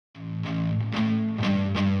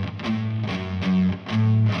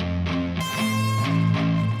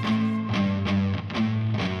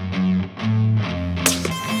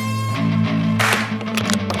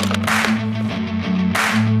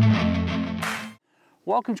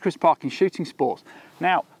Welcome to Chris Parkin Shooting Sports.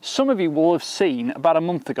 Now, some of you will have seen about a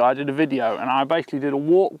month ago I did a video and I basically did a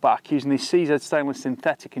walk back using this CZ stainless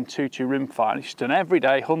synthetic in 2.2 rimfire. It's just an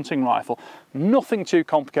everyday hunting rifle, nothing too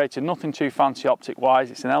complicated, nothing too fancy optic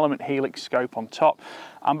wise. It's an Element Helix scope on top,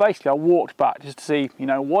 and basically I walked back just to see, you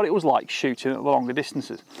know, what it was like shooting at the longer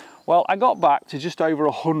distances. Well, I got back to just over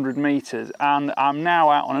 100 meters and I'm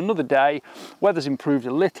now out on another day. Weather's improved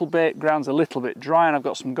a little bit, ground's a little bit dry, and I've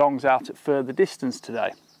got some gongs out at further distance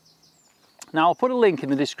today. Now, I'll put a link in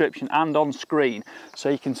the description and on screen so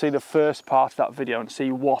you can see the first part of that video and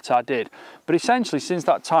see what I did. But essentially, since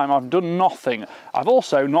that time, I've done nothing. I've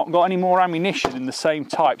also not got any more ammunition in the same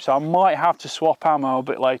type, so I might have to swap ammo a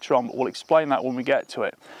bit later on, but we'll explain that when we get to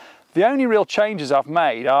it. The only real changes I've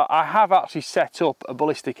made are I have actually set up a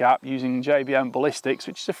ballistic app using JBM Ballistics,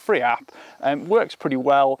 which is a free app and works pretty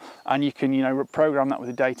well, and you can, you know, program that with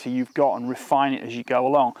the data you've got and refine it as you go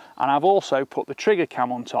along. And I've also put the trigger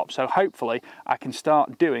cam on top, so hopefully I can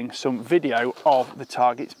start doing some video of the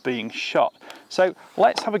targets being shot. So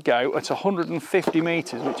let's have a go at 150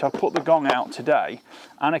 meters, which I've put the gong out today,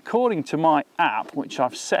 and according to my app, which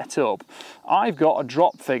I've set up, I've got a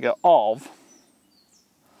drop figure of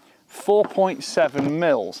 4.7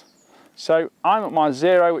 mils. So I'm at my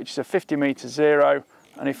zero, which is a 50 meter zero,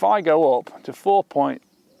 and if I go up to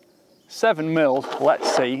 4.7 mils,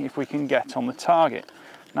 let's see if we can get on the target.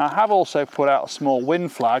 Now, I have also put out a small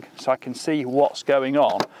wind flag so I can see what's going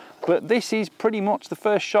on, but this is pretty much the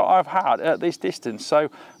first shot I've had at this distance, so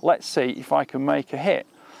let's see if I can make a hit.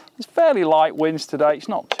 It's fairly light winds today, it's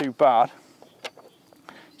not too bad,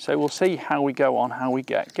 so we'll see how we go on, how we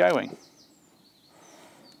get going.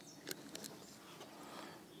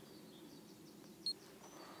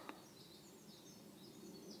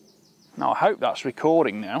 Now, I hope that's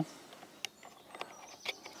recording now.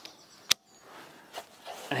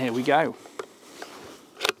 And here we go.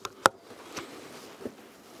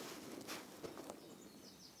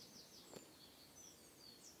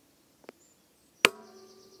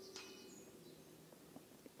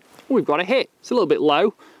 We've got a hit. It's a little bit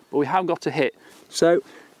low, but we have got a hit. So,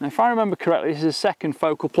 now if I remember correctly, this is a second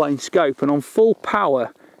focal plane scope, and on full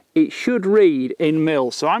power, it should read in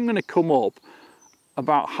mils. So I'm going to come up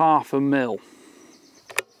about 0.5 mil.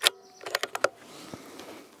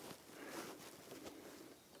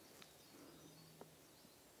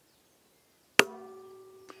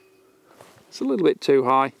 It's a little bit too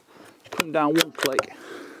high. Come down one click.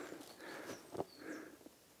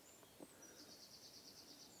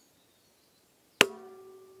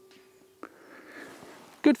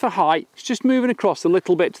 Good for height. It's just moving across a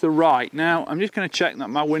little bit to the right. Now, I'm just going to check that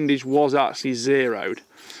my windage was actually zeroed,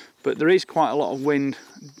 but there is quite a lot of wind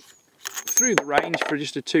through the range for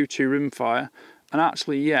just a 2.2 rimfire, and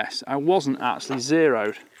actually, yes, I wasn't actually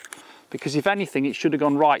zeroed, because if anything it should have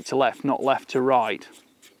gone right to left, not left to right.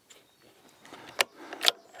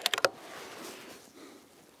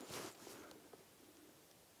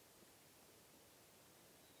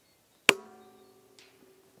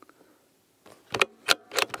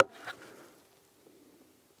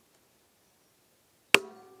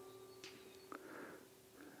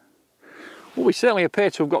 Well, we certainly appear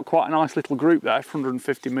to have got quite a nice little group there for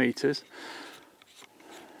 150 meters.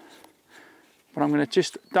 But I'm going to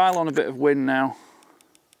just dial on a bit of wind now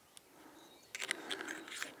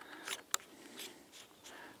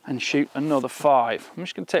and shoot another 5. I'm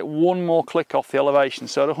just going to take one more click off the elevation.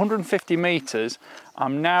 So at 150 meters,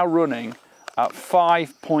 I'm now running at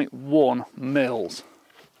 5.1 mils.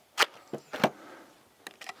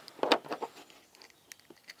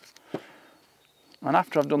 And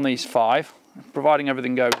after I've done these 5, providing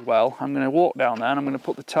everything goes well, I'm going to walk down there and I'm going to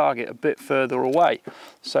put the target a bit further away.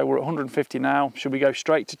 So we're at 150 now. Should we go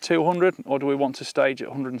straight to 200, or do we want to stage at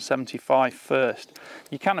 175 first?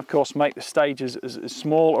 You can, of course, make the stages as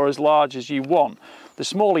small or as large as you want. The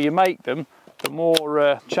smaller you make them, the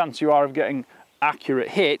more chance you are of getting accurate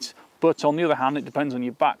hits. But on the other hand, it depends on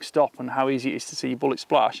your backstop and how easy it is to see your bullet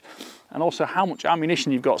splash, and also how much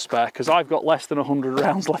ammunition you've got spare, because I've got less than 100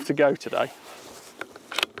 rounds left to go today.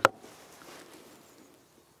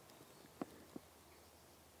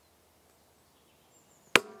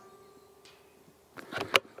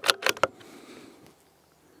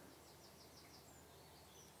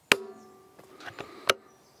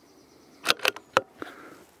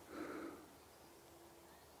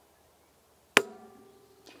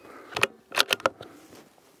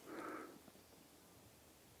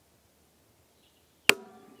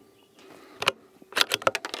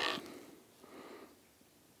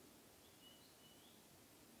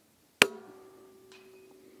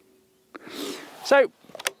 So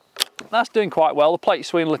that's doing quite well. The plate's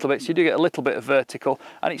swinging a little bit, so you do get a little bit of vertical,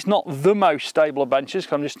 and it's not the most stable of benches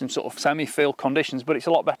because I'm just in sort of semi-field conditions, but it's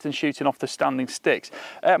a lot better than shooting off the standing sticks.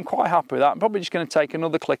 I'm quite happy with that. I'm probably just going to take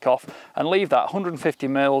another click off and leave that 150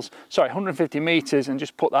 meters and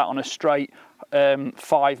just put that on a straight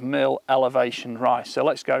 5 mil elevation rise. So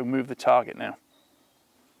let's go move the target now.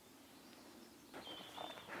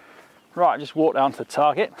 Right, just walk down to the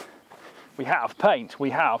target. We have paint, we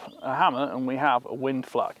have a hammer, and we have a wind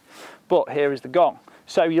flag. But here is the gong.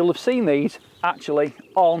 So you'll have seen these actually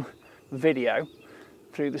on video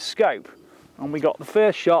through the scope. And we got the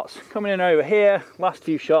first shots coming in over here, last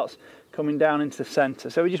few shots coming down into the centre.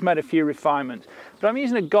 So we just made a few refinements. But I'm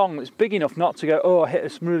using a gong that's big enough not to go, oh, I hit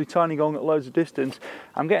a really tiny gong at loads of distance.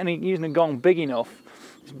 I'm using a gong big enough.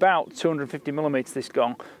 It's about 250 millimeters, this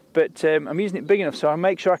gong. But I'm using it big enough so I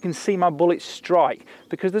make sure I can see my bullets strike,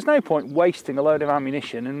 because there's no point wasting a load of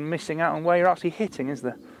ammunition and missing out on where you're actually hitting, is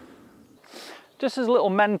there? Just as a little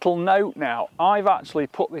mental note now, I've actually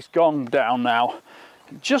put this gong down now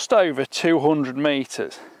just over 200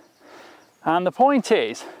 meters. And the point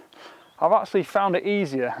is, I've actually found it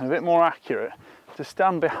easier and a bit more accurate to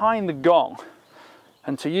stand behind the gong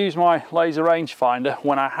and to use my laser rangefinder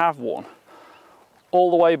when I have one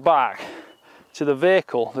all the way back to the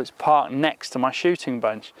vehicle that's parked next to my shooting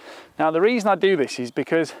bench. Now the reason I do this is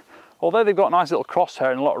because although they've got a nice little crosshair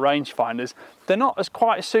and a lot of rangefinders, they're not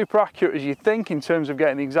quite as super accurate as you think in terms of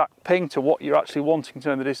getting the exact ping to what you're actually wanting to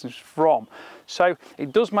turn the distance from. So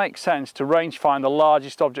it does make sense to range find the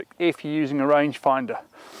largest object if you're using a rangefinder.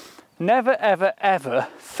 Never ever ever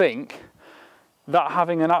think that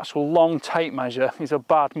having an actual long tape measure is a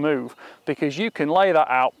bad move, because you can lay that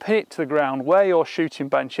out, pin it to the ground where your shooting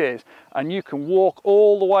bench is, and you can walk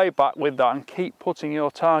all the way back with that and keep putting your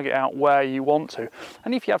target out where you want to.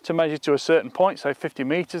 And if you have to measure to a certain point, say 50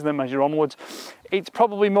 meters, then measure onwards, it's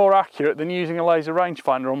probably more accurate than using a laser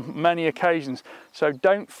rangefinder on many occasions. So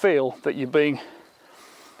don't feel that you're being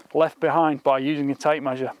left behind by using a tape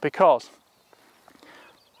measure, because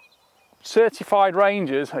certified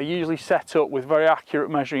rangers are usually set up with very accurate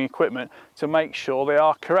measuring equipment to make sure they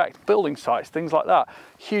are correct. Building sites, things like that,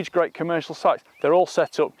 huge great commercial sites, they're all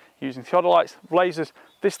set up using theodolites, lasers,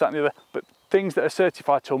 this, that and the other, but things that are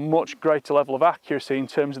certified to a much greater level of accuracy in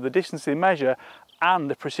terms of the distance they measure and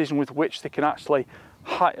the precision with which they can actually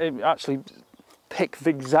pick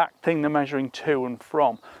the exact thing they're measuring to and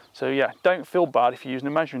from. So yeah, don't feel bad if you're using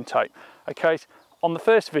a measuring tape. Okay, on the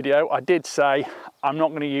first video I did say I'm not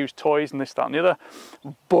going to use toys and this, that and the other,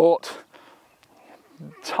 but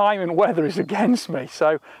time and weather is against me,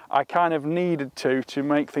 so I kind of needed to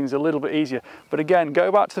make things a little bit easier. But again,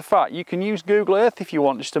 go back to the fact you can use Google Earth if you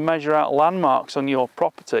want, just to measure out landmarks on your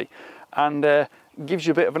property, and gives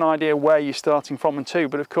you a bit of an idea where you're starting from and to.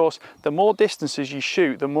 But of course, the more distances you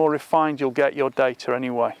shoot, the more refined you'll get your data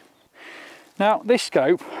anyway. Now this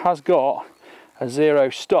scope has got a 0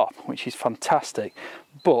 stop, which is fantastic,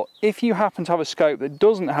 but if you happen to have a scope that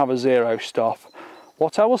doesn't have a 0 stop,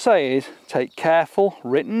 what I will say is take careful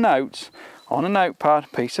written notes on a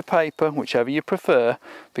notepad, piece of paper, whichever you prefer,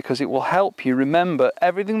 because it will help you remember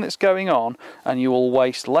everything that's going on and you will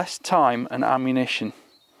waste less time and ammunition.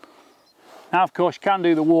 Now of course you can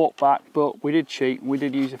do the walk back, but we did cheat. We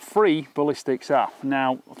did use a free ballistics app.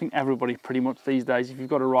 Now I think everybody pretty much these days, if you've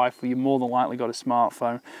got a rifle, you've more than likely got a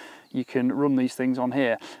smartphone. You can run these things on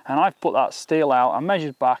here, and I've put that steel out and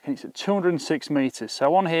measured back, and it's at 206 meters.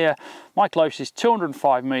 So on here my closest is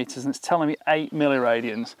 205 meters and it's telling me 8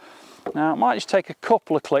 milliradians. Now I might just take a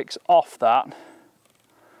couple of clicks off that,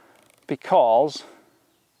 because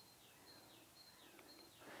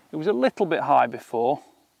it was a little bit high before.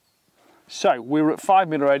 So we were at 5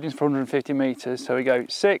 milliradians for 150 meters, so we go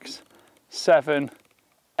 6, 7,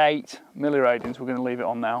 8 milliradians. We're going to leave it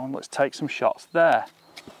on now, and let's take some shots there.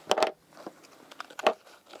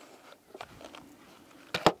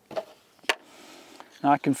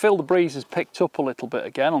 Now I can feel the breeze has picked up a little bit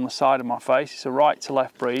again on the side of my face. It's a right to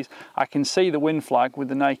left breeze. I can see the wind flag with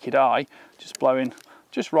the naked eye just blowing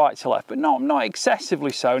just right to left, but not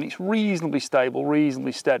excessively so, and it's reasonably stable,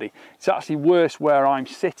 reasonably steady. It's actually worse where I'm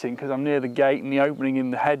sitting because I'm near the gate and the opening in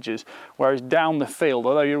the hedges, whereas down the field,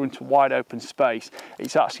 although you're into wide open space,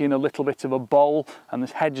 it's actually in a little bit of a bowl and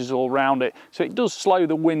there's hedges all around it, so it does slow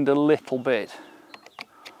the wind a little bit.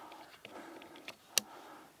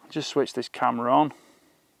 Just switch this camera on.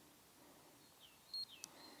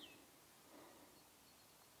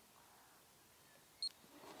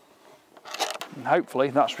 And hopefully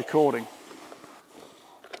that's recording.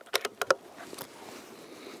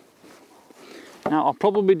 Now I'll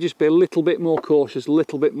probably just be a little bit more cautious, a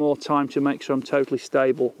little bit more time to make sure I'm totally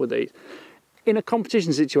stable with these. in a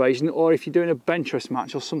competition situation, or if you're doing a bench press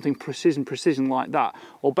match or something precision like that,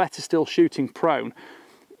 or better still shooting prone,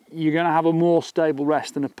 you're going to have a more stable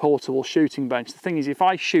rest than a portable shooting bench. The thing is, if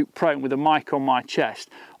I shoot prone with a mic on my chest,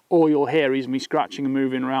 all you'll hear is me scratching and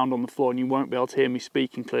moving around on the floor, and you won't be able to hear me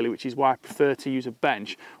speaking clearly, which is why I prefer to use a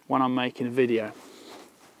bench when I'm making a video.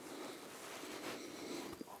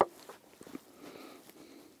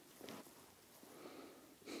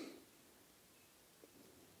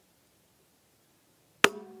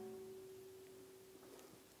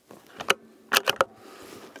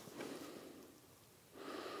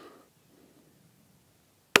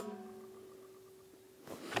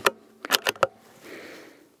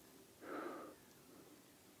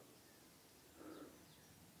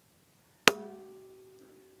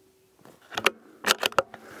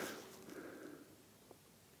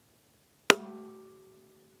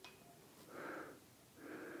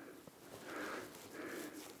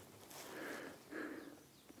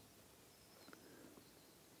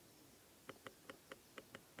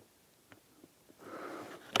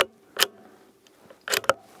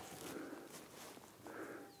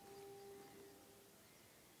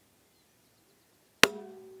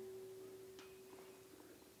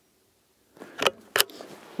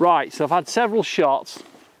 Right, so I've had several shots,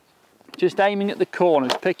 just aiming at the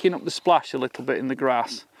corners, picking up the splash a little bit in the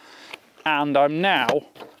grass, and I'm now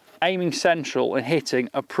aiming central and hitting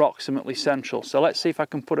approximately central. So let's see if I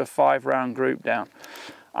can put a 5-round group down.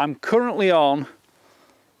 I'm currently on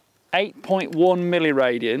 8.1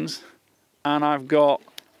 milliradians, and I've got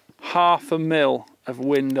 0.5 mil of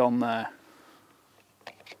wind on there.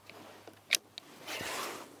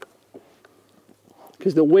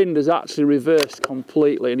 Because the wind has actually reversed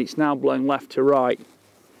completely and it's now blowing left to right.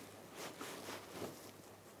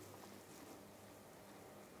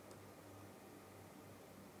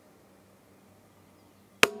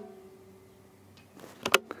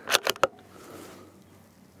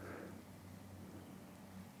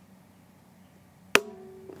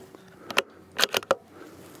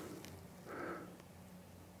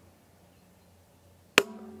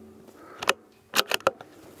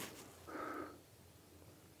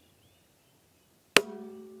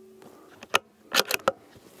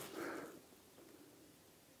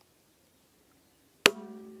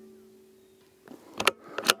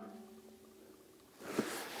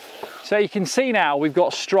 So you can see now we've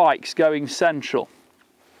got strikes going central.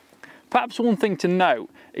 Perhaps one thing to note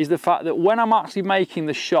is the fact that when I'm actually making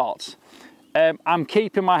the shots, I'm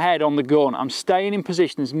keeping my head on the gun. I'm staying in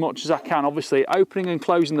position as much as I can. Obviously, opening and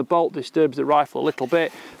closing the bolt disturbs the rifle a little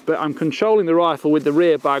bit, but I'm controlling the rifle with the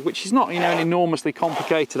rear bag, which is not, you know, an enormously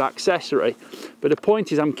complicated accessory. But the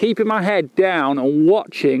point is, I'm keeping my head down and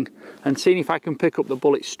watching and seeing if I can pick up the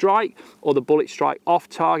bullet strike or the bullet strike off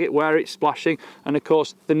target where it's splashing. And of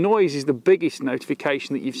course, the noise is the biggest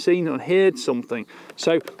notification that you've seen or heard something.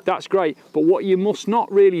 So that's great. But what you must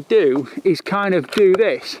not really do is kind of do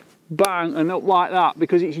this, bang, and up like that,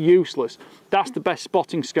 because it's useless. That's the best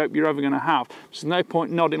spotting scope you're ever going to have. So there's no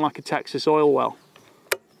point nodding like a Texas oil well.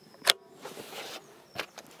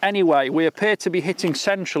 Anyway, we appear to be hitting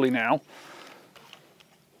centrally now.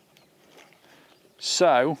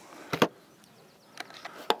 So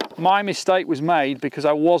my mistake was made because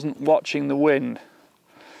I wasn't watching the wind.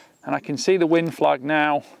 And I can see the wind flag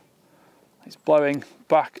now. It's blowing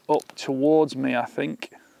back up towards me, I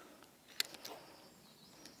think.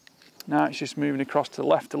 Now it's just moving across to the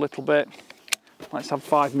left a little bit. Let's have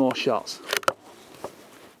 5 more shots.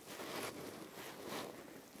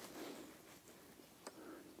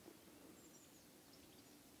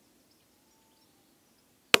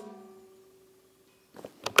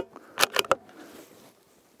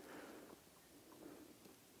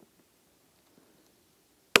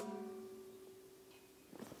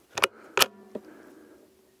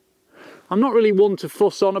 I'm not really one to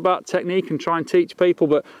fuss on about technique and try and teach people,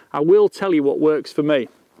 but I will tell you what works for me.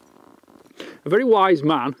 A very wise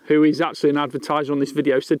man, who is actually an advertiser on this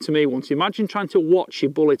video, said to me once, imagine trying to watch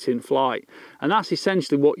your bullet in flight. And that's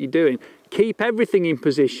essentially what you're doing. Keep everything in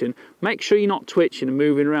position, make sure you're not twitching and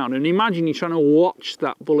moving around, and imagine you're trying to watch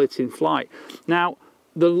that bullet in flight. Now,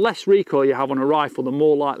 the less recoil you have on a rifle, the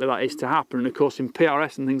more likely that is to happen. And of course, in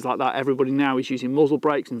PRS and things like that, everybody now is using muzzle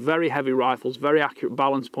brakes and very heavy rifles, very accurate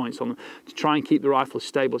balance points on them to try and keep the rifle as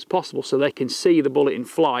stable as possible so they can see the bullet in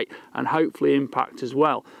flight and hopefully impact as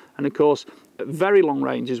well. And of course, at very long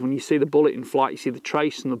ranges, when you see the bullet in flight, you see the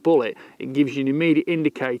trace on the bullet, it gives you an immediate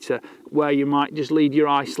indicator where you might just lead your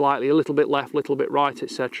eye slightly, a little bit left, a little bit right,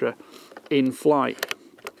 etc. in flight.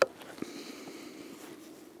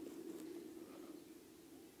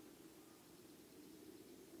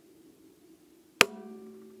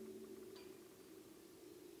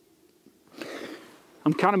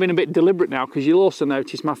 I'm kind of being a bit deliberate now, because you'll also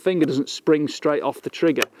notice my finger doesn't spring straight off the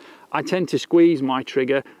trigger. I tend to squeeze my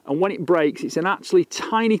trigger, and when it breaks, it's an actually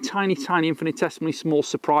tiny, tiny, tiny, infinitesimally small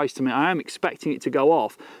surprise to me. I am expecting it to go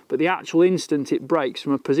off, but the actual instant it breaks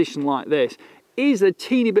from a position like this is a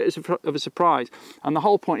teeny bit of a surprise. And the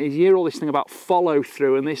whole point is, you hear all this thing about follow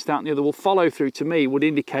through and this, that and the other. Well, follow through to me would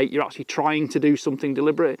indicate you're actually trying to do something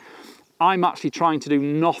deliberate. I'm actually trying to do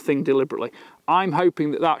nothing deliberately. I'm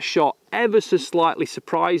hoping that that shot ever so slightly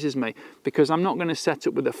surprises me, because I'm not going to set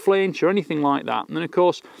up with a flinch or anything like that. And then of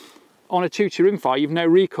course, on a 2-2 rimfire, you've no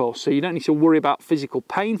recoil, so you don't need to worry about physical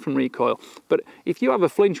pain from recoil. But if you have a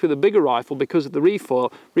flinch with a bigger rifle because of the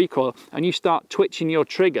recoil, and you start twitching your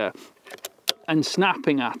trigger and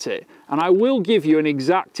snapping at it, and I will give you an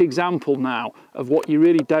exact example now of what you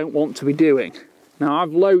really don't want to be doing. Now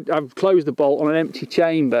I've closed the bolt on an empty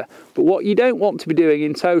chamber, but what you don't want to be doing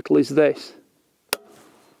in total is this.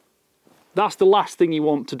 That's the last thing you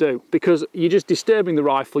want to do, because you're just disturbing the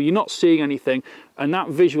rifle, you're not seeing anything, and that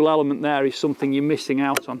visual element there is something you're missing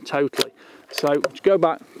out on totally. So let's go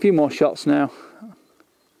back a few more shots now.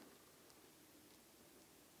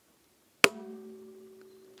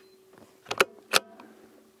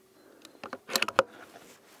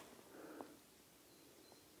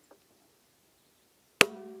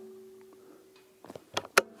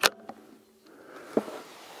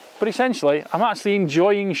 But essentially, I'm actually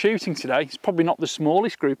enjoying shooting today. It's probably not the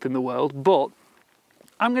smallest group in the world, but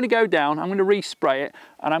I'm going to go down, I'm going to respray it,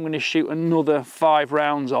 and I'm going to shoot another 5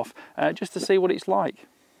 rounds off, just to see what it's like.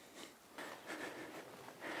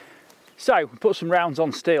 So, put some rounds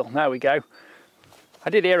on steel, there we go.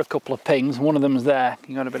 I did hear a couple of pings, one of them's there.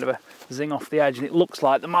 You got a bit of a zing off the edge, and it looks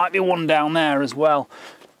like there might be one down there as well.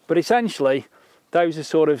 But essentially, those are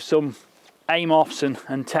sort of some aim-offs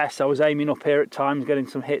and tests. I was aiming up here at times, getting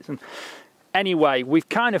some hits. And anyway, we've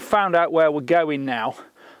kind of found out where we're going now,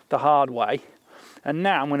 the hard way. And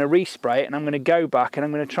now I'm going to respray it, and I'm going to go back and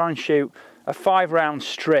I'm going to try and shoot a 5-round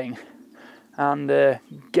string and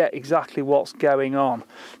get exactly what's going on.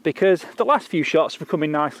 Because the last few shots are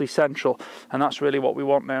coming nicely central, and that's really what we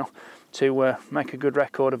want now, to make a good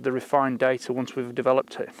record of the refined data once we've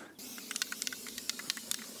developed it.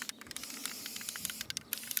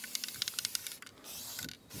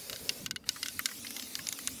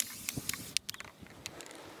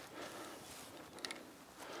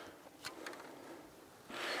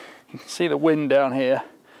 You can see the wind down here,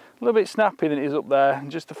 a little bit snappy than it is up there, and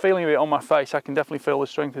just the feeling of it on my face, I can definitely feel the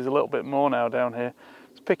strength is a little bit more now down here.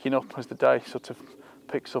 It's picking up as the day sort of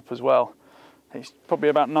picks up as well. It's probably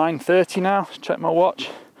about 9:30 now, let's check my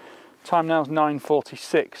watch. Time now is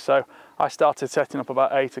 9:46, so I started setting up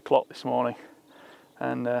about 8 o'clock this morning.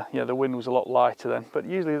 And yeah, the wind was a lot lighter then, but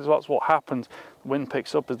usually that's what happens. The wind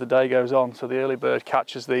picks up as the day goes on, so the early bird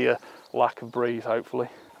catches the lack of breeze, hopefully.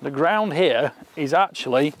 The ground here is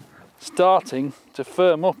actually starting to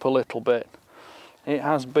firm up a little bit. It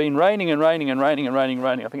has been raining and raining and raining and raining and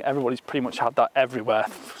raining. I think everybody's pretty much had that everywhere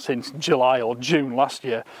since July or June last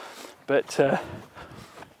year. But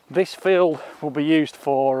this field will be used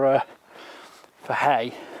for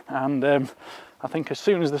hay, and I think as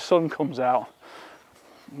soon as the sun comes out,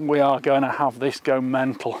 we are going to have this go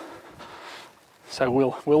mental. So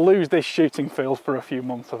we'll lose this shooting field for a few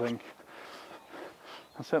months, I think.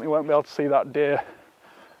 I certainly won't be able to see that deer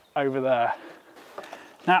over there.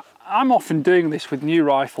 Now, I'm often doing this with new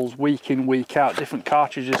rifles week in, week out, different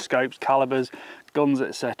cartridges, scopes, calibers, guns,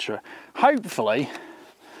 etc. Hopefully,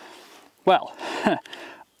 well,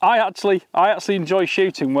 I actually enjoy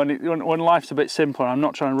shooting when life's a bit simpler and I'm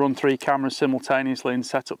not trying to run 3 cameras simultaneously and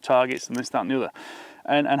set up targets and this, that and the other.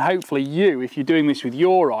 And hopefully you, if you're doing this with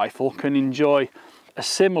your rifle, can enjoy a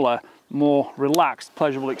similar, more relaxed,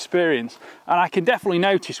 pleasurable experience. And I can definitely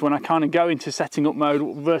notice when I kind of go into setting up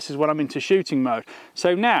mode versus when I'm into shooting mode.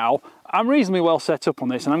 So now I'm reasonably well set up on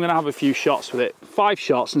this, and I'm going to have a few shots with it, 5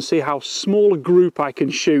 shots, and see how small a group I can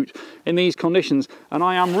shoot in these conditions. And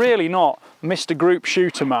I am really not Mr. Group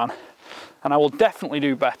Shooter man, and I will definitely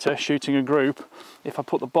do better shooting a group if I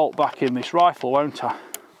put the bolt back in this rifle, won't I?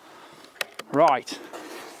 Right,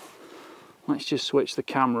 let's just switch the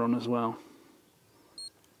camera on as well.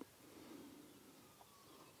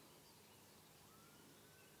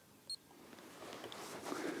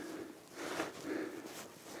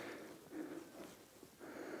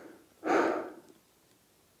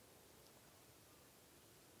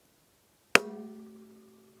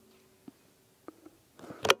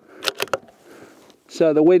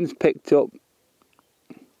 So the wind's picked up.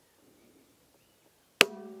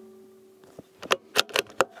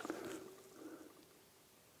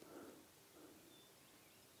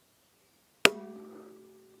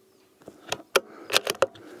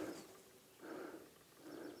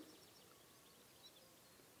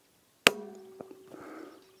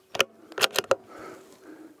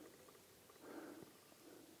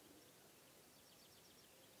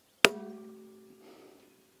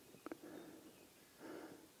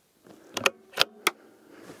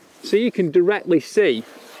 So you can directly see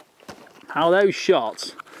how those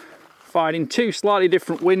shots, fired in two slightly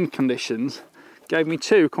different wind conditions, gave me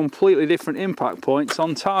two completely different impact points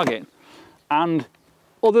on target. And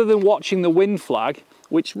other than watching the wind flag,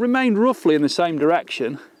 which remained roughly in the same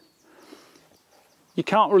direction, you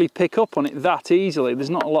can't really pick up on it that easily. There's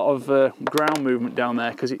not a lot of ground movement down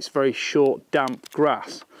there because it's very short, damp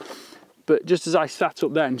grass. But just as I sat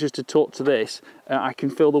up then, just to talk to this, I can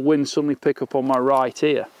feel the wind suddenly pick up on my right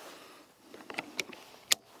ear.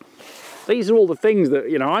 These are all the things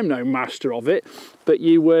that, you know, I'm no master of it, but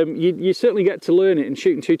you certainly get to learn it, and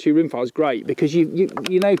shooting 2.2 rimfire is great because you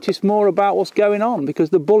notice more about what's going on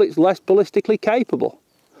because the bullet's less ballistically capable.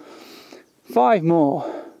 5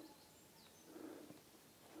 more.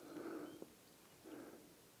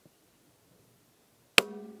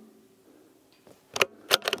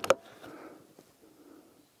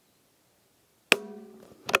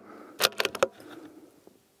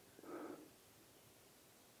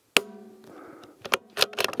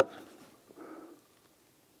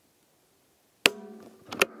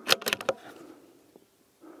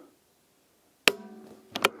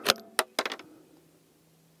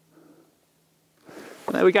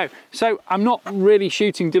 There we go. So I'm not really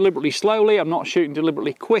shooting deliberately slowly, I'm not shooting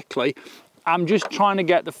deliberately quickly, I'm just trying to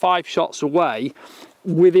get the 5 shots away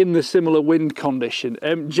within the similar wind condition.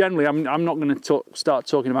 Generally, I'm not going to start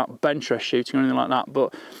talking about bench rest shooting or anything like that,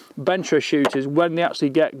 but bench rest shooters, when they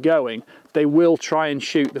actually get going, they will try and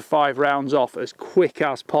shoot the 5 rounds off as quick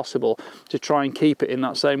as possible to try and keep it in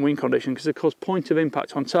that same wind condition, because of course point of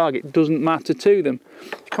impact on target doesn't matter to them.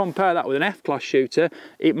 Compare that with an F-class shooter,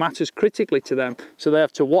 it matters critically to them, so they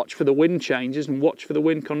have to watch for the wind changes and watch for the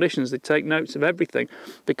wind conditions. They take notes of everything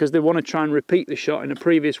because they want to try and repeat the shot in a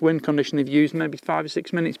previous wind condition they've used maybe 5 or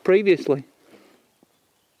 6 minutes previously.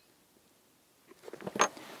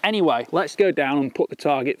 Anyway, let's go down and put the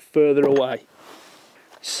target further away.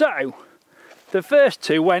 So the first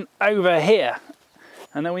 2 went over here,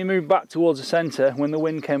 and then we moved back towards the centre when the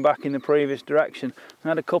wind came back in the previous direction. I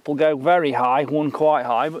had a couple go very high, one quite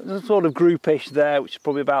high, but there's a sort of groupish there, which is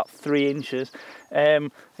probably about 3 inches.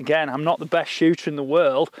 Again, I'm not the best shooter in the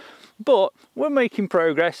world, but we're making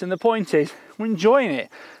progress, and the point is we're enjoying it,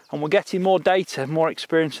 and we're getting more data, more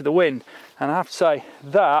experience of the wind. And I have to say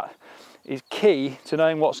that is key to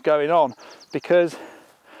knowing what's going on, because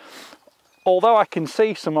although I can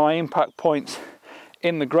see some of my impact points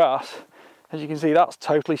in the grass, as you can see that's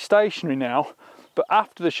totally stationary now, but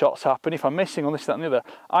after the shots happen, if I'm missing on this, that and the other,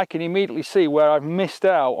 I can immediately see where I've missed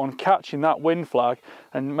out on catching that wind flag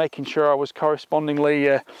and making sure I was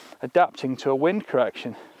correspondingly adapting to a wind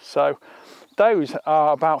correction. So those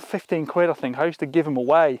are about 15 quid, I think. I used to give them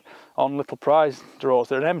away on little prize draws.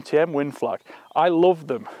 They're an MTM wind flag. I love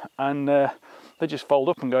them, and they just fold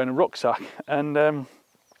up and go in a rucksack. And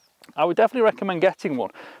I would definitely recommend getting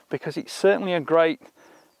one because it's certainly a great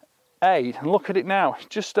aid. And look at it now, it's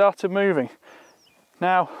just started moving.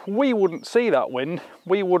 Now, we wouldn't see that wind,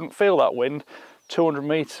 we wouldn't feel that wind 200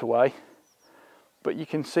 metres away, but you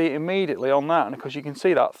can see it immediately on that, and of course you can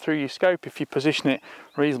see that through your scope if you position it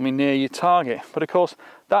reasonably near your target. But of course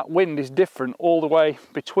that wind is different all the way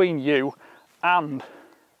between you and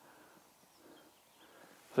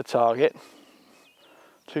the target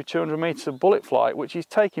to 200 metres of bullet flight, which is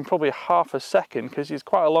taking probably half a second because it's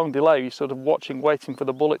quite a long delay. You're sort of watching, waiting for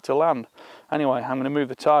the bullet to land. Anyway, I'm going to move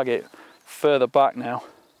the target further back now.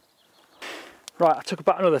 Right, I took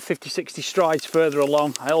about another 50-60 strides further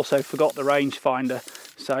along. I also forgot the rangefinder,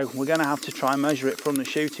 so we're going to have to try and measure it from the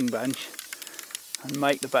shooting bench and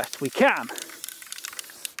make the best we can.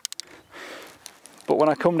 But when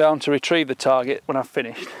I come down to retrieve the target, when I've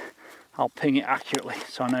finished, I'll ping it accurately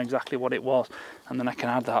so I know exactly what it was, and then I can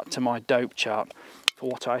add that to my dope chart for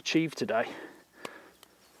what I achieved today.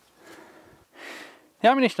 The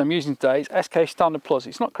ammunition I'm using today is SK Standard Plus.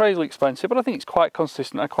 It's not crazily expensive, but I think it's quite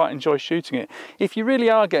consistent. I quite enjoy shooting it. If you really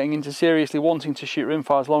are getting into seriously wanting to shoot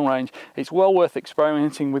rimfires long range, it's well worth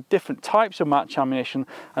experimenting with different types of match ammunition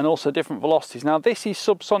and also different velocities. Now this is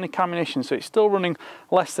subsonic ammunition, so it's still running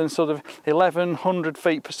less than sort of 1100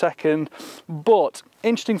 feet per second. But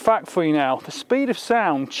interesting fact for you now, the speed of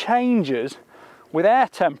sound changes with air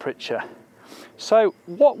temperature. So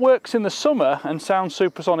what works in the summer and sounds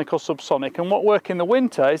supersonic or subsonic, and what works in the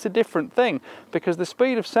winter is a different thing, because the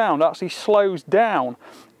speed of sound actually slows down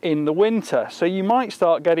in the winter. So you might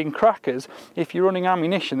start getting crackers if you're running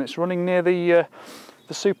ammunition that's running near the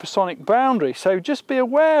supersonic boundary. So just be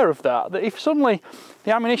aware of that, that if suddenly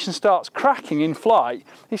the ammunition starts cracking in flight,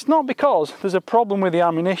 it's not because there's a problem with the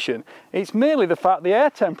ammunition, it's merely the fact the air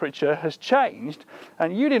temperature has changed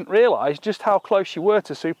and you didn't realise just how close you were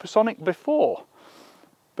to supersonic before.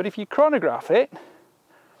 But if you chronograph it,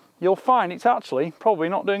 you'll find it's actually probably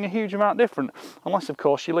not doing a huge amount different, unless of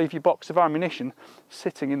course you leave your box of ammunition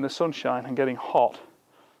sitting in the sunshine and getting hot.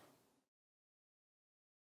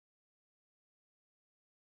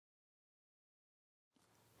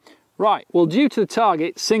 Right, well, due to the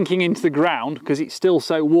target sinking into the ground because it's still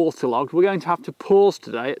so waterlogged, we're going to have to pause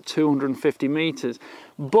today at 250 metres.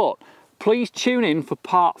 But please tune in for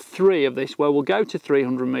part 3 of this, where we'll go to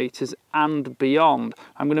 300 metres and beyond.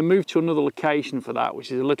 I'm going to move to another location for that,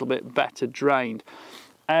 which is a little bit better drained.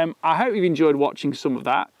 I hope you've enjoyed watching some of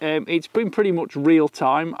that. It's been pretty much real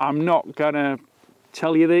time. I'm not going to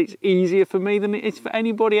tell you that it's easier for me than it is for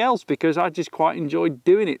anybody else, because I just quite enjoy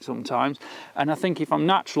doing it sometimes, and I think if I'm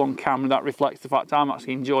natural on camera, that reflects the fact I'm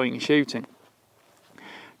actually enjoying shooting.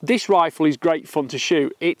 This rifle is great fun to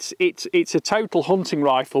shoot. It's a total hunting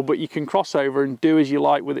rifle, but you can cross over and do as you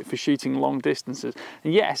like with it for shooting long distances.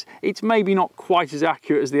 And yes, it's maybe not quite as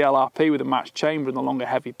accurate as the LRP with a matched chamber and the longer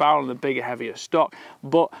heavy barrel and the bigger heavier stock,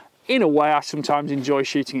 but in a way I sometimes enjoy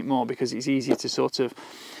shooting it more because it's easier to sort of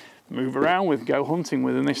move around with, go hunting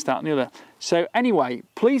with, and this, that and the other. So anyway,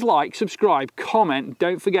 please like, subscribe, comment,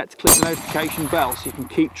 don't forget to click the notification bell so you can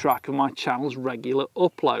keep track of my channel's regular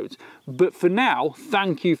uploads. But for now,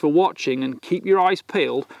 thank you for watching, and keep your eyes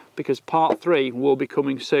peeled because part 3 will be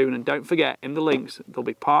coming soon. And don't forget, in the links there'll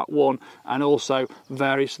be part 1 and also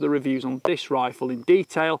various of the reviews on this rifle in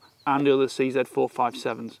detail and the other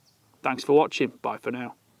CZ457s. Thanks for watching, bye for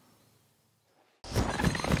now.